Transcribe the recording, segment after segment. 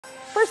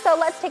First, though,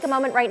 let's take a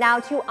moment right now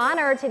to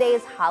honor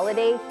today's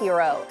holiday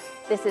hero.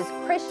 This is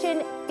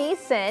Kristian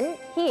Theisen.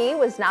 He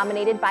was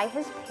nominated by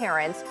his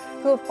parents,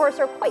 who of course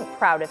are quite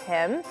proud of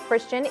him.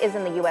 Kristian is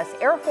in the U.S.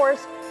 Air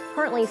Force,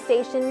 currently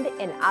stationed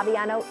in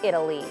Aviano,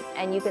 Italy.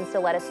 And you can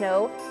still let us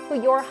know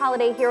who your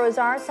holiday heroes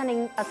are,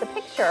 sending us a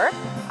picture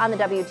on the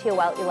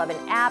WTOL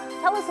 11 app.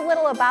 Tell us a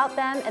little about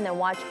them, and then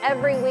watch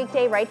every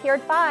weekday right here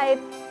at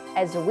 5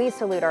 as we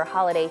salute our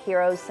holiday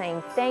heroes,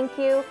 saying thank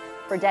you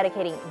for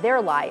dedicating their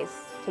lives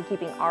to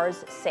keeping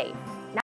ours safe.